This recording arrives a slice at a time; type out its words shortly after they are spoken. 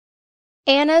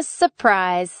Anna's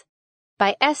Surprise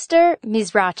by Esther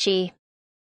Mizrachi.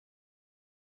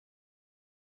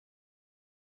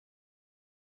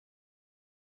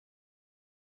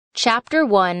 Chapter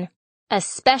 1. A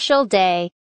Special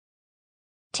Day.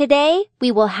 Today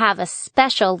we will have a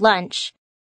special lunch.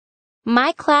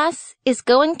 My class is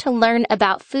going to learn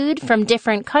about food from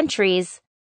different countries.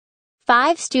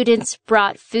 5 students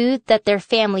brought food that their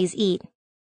families eat.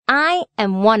 I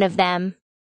am one of them.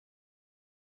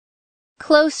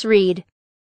 Close read.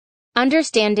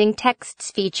 Understanding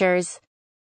text's features.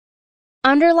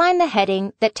 Underline the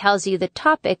heading that tells you the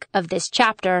topic of this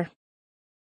chapter.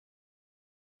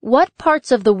 What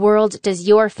parts of the world does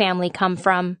your family come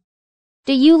from?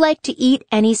 Do you like to eat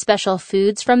any special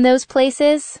foods from those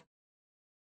places?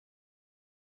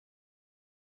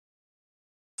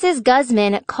 Mrs.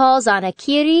 Guzman calls on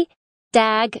Akiri,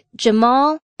 Dag,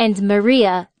 Jamal, and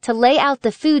Maria to lay out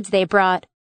the foods they brought.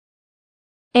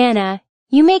 Anna,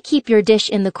 you may keep your dish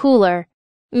in the cooler,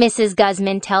 Mrs.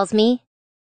 Guzman tells me.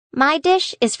 My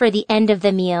dish is for the end of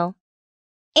the meal.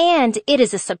 And it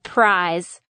is a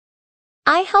surprise.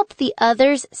 I help the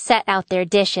others set out their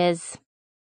dishes.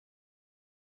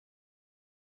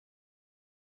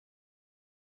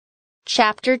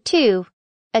 Chapter 2.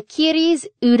 Akiri's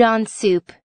Udon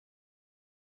Soup.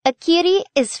 Akiri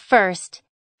is first.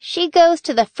 She goes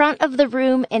to the front of the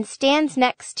room and stands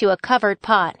next to a covered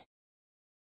pot.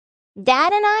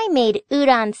 Dad and I made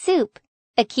udon soup,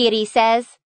 Akiri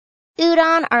says.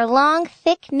 Udon are long,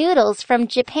 thick noodles from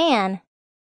Japan.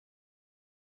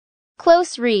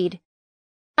 Close read.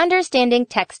 Understanding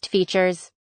text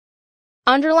features.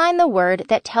 Underline the word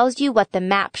that tells you what the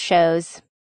map shows.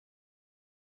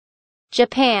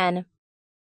 Japan.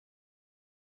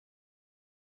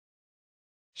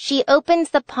 She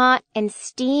opens the pot and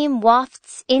steam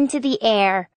wafts into the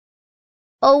air.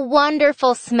 A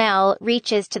wonderful smell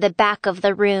reaches to the back of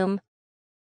the room.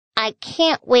 I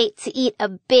can't wait to eat a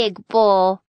big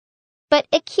bowl. But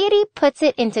Akiri puts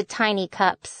it into tiny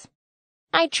cups.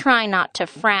 I try not to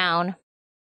frown.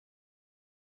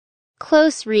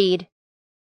 Close read.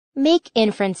 Make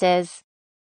inferences.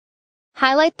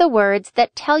 Highlight the words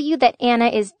that tell you that Anna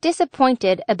is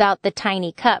disappointed about the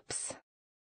tiny cups.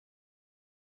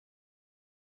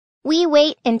 We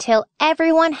wait until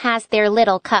everyone has their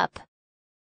little cup.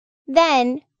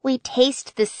 Then we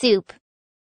taste the soup.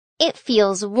 It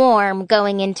feels warm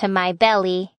going into my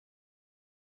belly.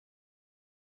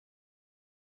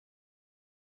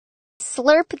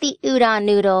 Slurp the udon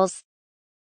noodles.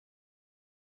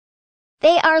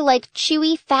 They are like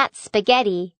chewy fat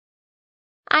spaghetti.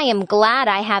 I am glad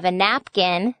I have a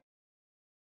napkin.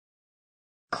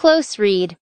 Close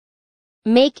read.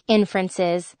 Make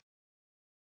inferences.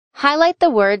 Highlight the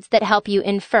words that help you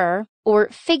infer or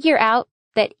figure out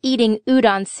that eating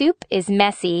udon soup is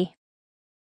messy.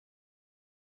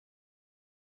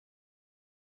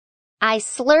 I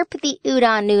slurp the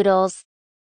udon noodles.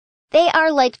 They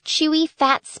are like chewy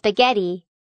fat spaghetti.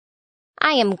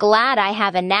 I am glad I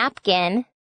have a napkin.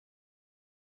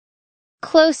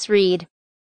 Close read.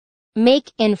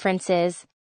 Make inferences.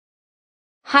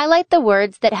 Highlight the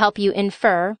words that help you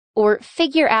infer or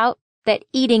figure out that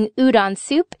eating udon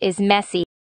soup is messy.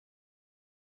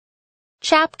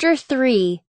 Chapter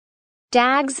 3.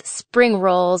 Dag's Spring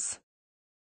Rolls.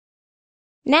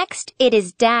 Next, it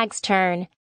is Dag's turn.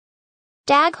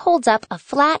 Dag holds up a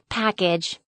flat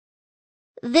package.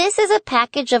 This is a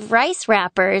package of rice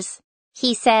wrappers,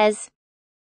 he says.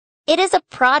 It is a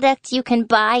product you can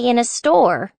buy in a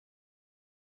store.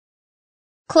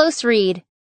 Close read.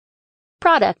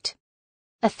 Product.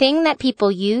 A thing that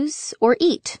people use or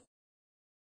eat.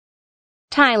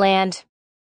 Thailand.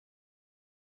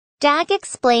 Dag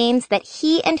explains that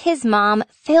he and his mom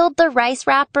filled the rice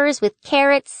wrappers with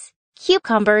carrots,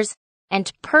 cucumbers,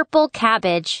 and purple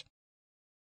cabbage.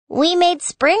 We made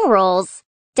spring rolls,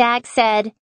 Dag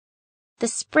said. The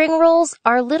spring rolls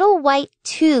are little white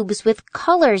tubes with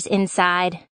colors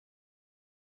inside.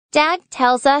 Dag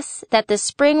tells us that the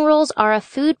spring rolls are a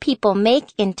food people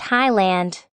make in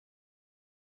Thailand.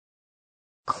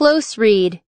 Close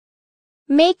read.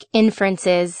 Make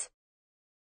inferences.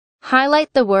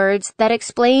 Highlight the words that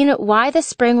explain why the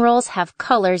spring rolls have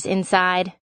colors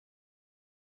inside.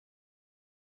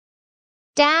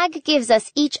 Dag gives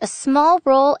us each a small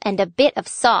roll and a bit of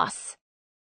sauce.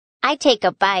 I take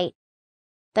a bite.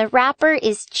 The wrapper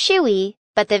is chewy,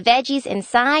 but the veggies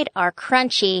inside are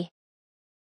crunchy.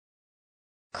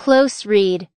 Close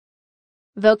read.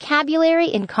 Vocabulary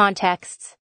in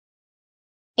contexts.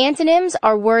 Antonyms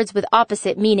are words with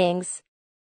opposite meanings.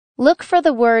 Look for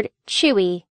the word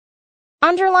chewy.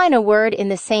 Underline a word in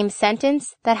the same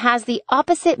sentence that has the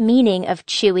opposite meaning of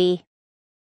chewy.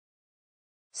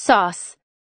 Sauce.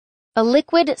 A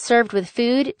liquid served with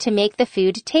food to make the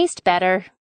food taste better.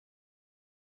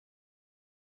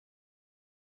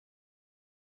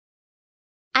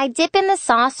 I dip in the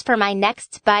sauce for my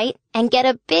next bite and get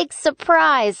a big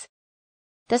surprise.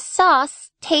 The sauce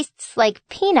tastes like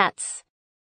peanuts.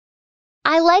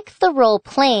 I like the roll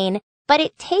plain, but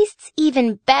it tastes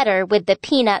even better with the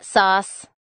peanut sauce.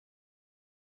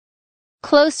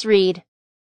 Close read.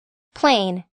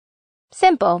 Plain.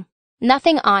 Simple.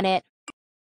 Nothing on it.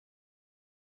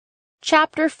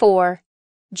 Chapter 4.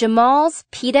 Jamal's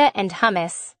Pita and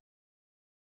Hummus.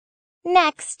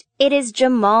 Next, it is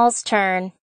Jamal's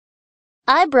turn.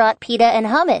 I brought pita and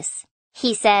hummus,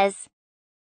 he says.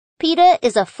 Pita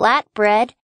is a flat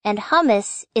bread and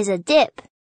hummus is a dip.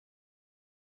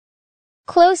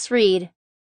 Close read.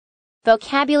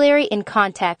 Vocabulary in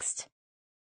context.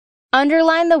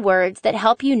 Underline the words that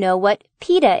help you know what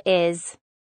pita is.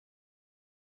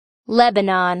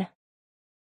 Lebanon.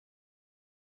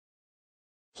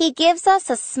 He gives us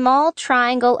a small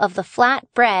triangle of the flat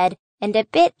bread and a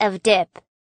bit of dip.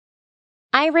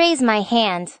 I raise my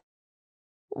hand.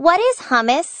 What is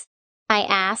hummus? I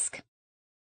ask.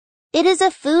 It is a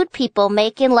food people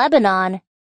make in Lebanon,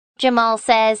 Jamal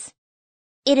says.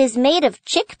 It is made of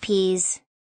chickpeas.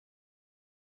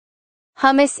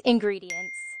 Hummus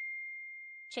ingredients.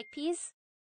 Chickpeas,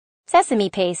 sesame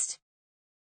paste.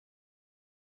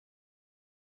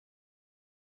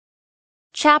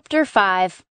 Chapter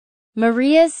 5.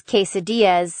 Maria's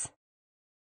Quesadillas.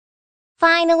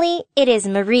 Finally, it is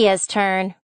Maria's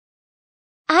turn.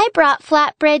 I brought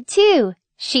flatbread too,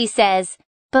 she says,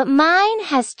 but mine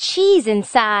has cheese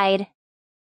inside.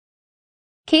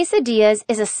 Quesadillas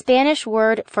is a Spanish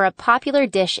word for a popular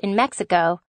dish in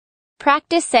Mexico.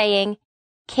 Practice saying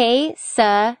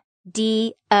quesadillas.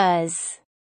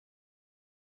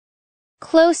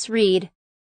 Close read.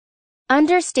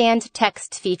 Understand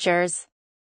text features.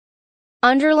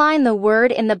 Underline the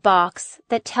word in the box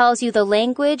that tells you the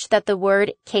language that the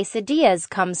word quesadillas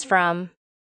comes from.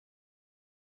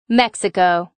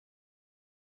 Mexico.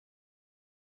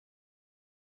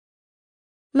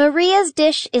 Maria's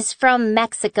dish is from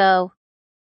Mexico.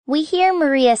 We hear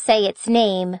Maria say its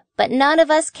name, but none of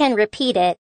us can repeat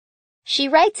it. She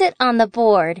writes it on the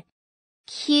board.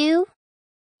 Q,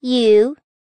 U,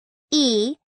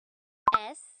 E,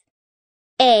 S,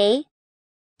 A,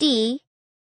 D,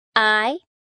 I,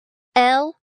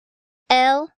 L,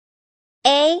 L,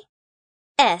 A,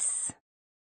 S.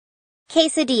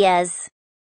 Quesadillas.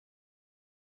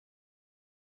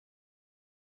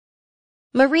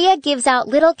 Maria gives out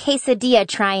little quesadilla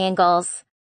triangles.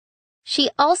 She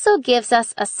also gives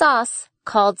us a sauce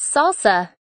called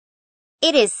salsa.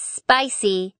 It is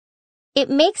spicy. It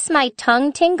makes my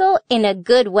tongue tingle in a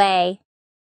good way.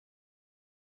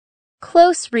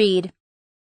 Close read.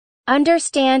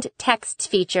 Understand text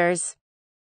features.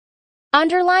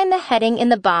 Underline the heading in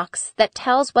the box that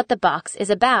tells what the box is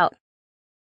about.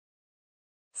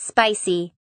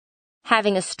 Spicy.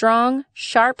 Having a strong,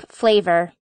 sharp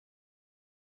flavor.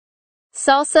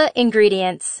 Salsa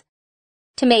ingredients.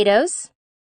 Tomatoes,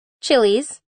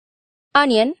 chilies,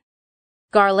 onion,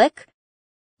 garlic,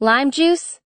 lime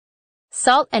juice,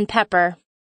 salt and pepper.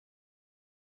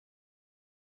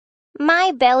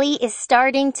 My belly is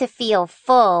starting to feel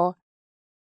full,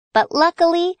 but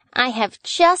luckily I have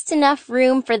just enough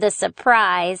room for the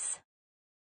surprise.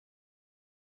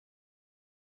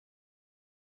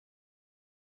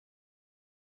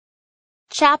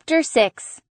 Chapter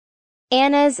 6.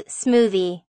 Anna's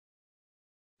Smoothie.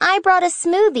 I brought a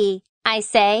smoothie, I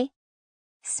say.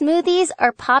 Smoothies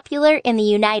are popular in the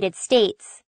United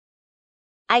States.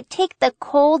 I take the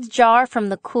cold jar from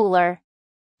the cooler.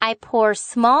 I pour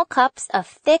small cups of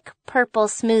thick purple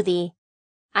smoothie.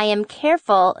 I am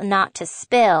careful not to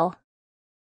spill.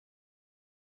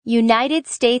 United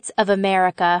States of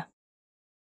America.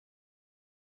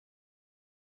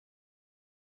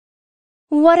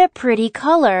 What a pretty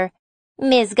color,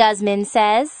 Ms. Guzman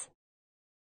says.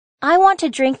 I want to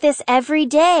drink this every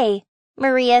day,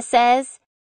 Maria says.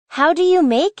 How do you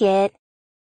make it?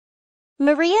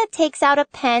 Maria takes out a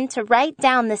pen to write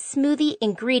down the smoothie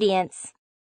ingredients.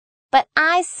 But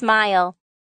I smile.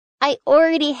 I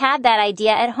already had that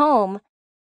idea at home.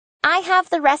 I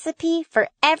have the recipe for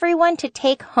everyone to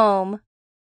take home.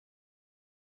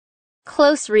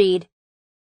 Close read.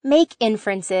 Make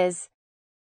inferences.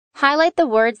 Highlight the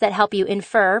words that help you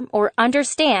infer or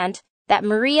understand that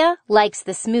Maria likes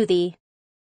the smoothie.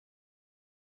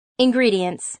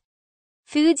 Ingredients.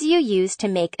 Foods you use to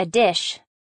make a dish.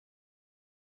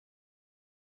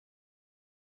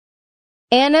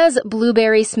 Anna's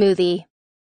blueberry smoothie.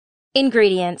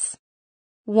 Ingredients.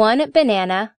 1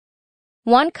 banana,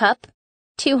 1 cup,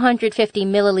 250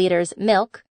 milliliters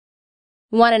milk,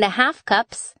 1.5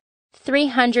 cups,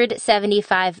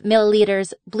 375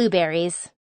 milliliters blueberries.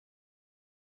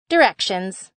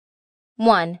 Directions.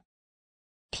 1.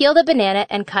 Peel the banana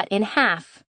and cut in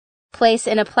half. Place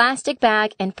in a plastic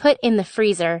bag and put in the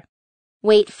freezer.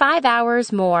 Wait 5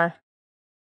 hours more.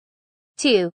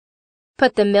 2.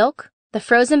 Put the milk, the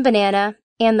frozen banana,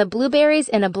 and the blueberries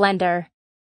in a blender.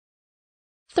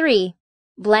 3.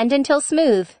 Blend until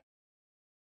smooth.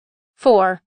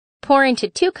 4. Pour into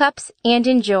 2 cups and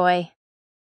enjoy.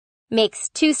 Makes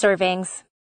 2 servings.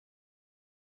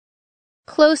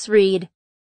 Close read.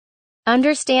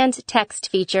 Understand text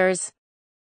features.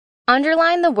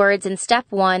 Underline the words in Step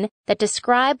 1 that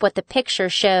describe what the picture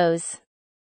shows.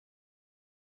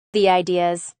 The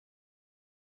ideas.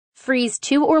 Freeze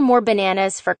 2 or more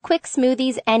bananas for quick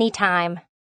smoothies anytime.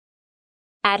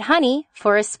 Add honey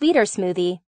for a sweeter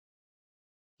smoothie.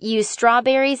 Use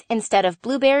strawberries instead of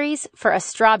blueberries for a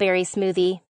strawberry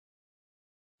smoothie.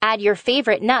 Add your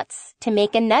favorite nuts to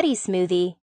make a nutty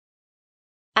smoothie.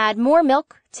 Add more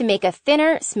milk to make a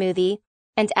thinner smoothie,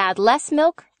 and add less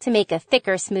milk to make a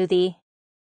thicker smoothie.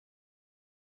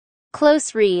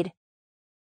 Close read.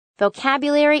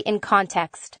 Vocabulary in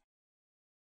context.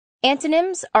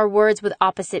 Antonyms are words with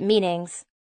opposite meanings.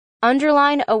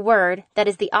 Underline a word that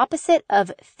is the opposite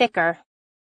of thicker.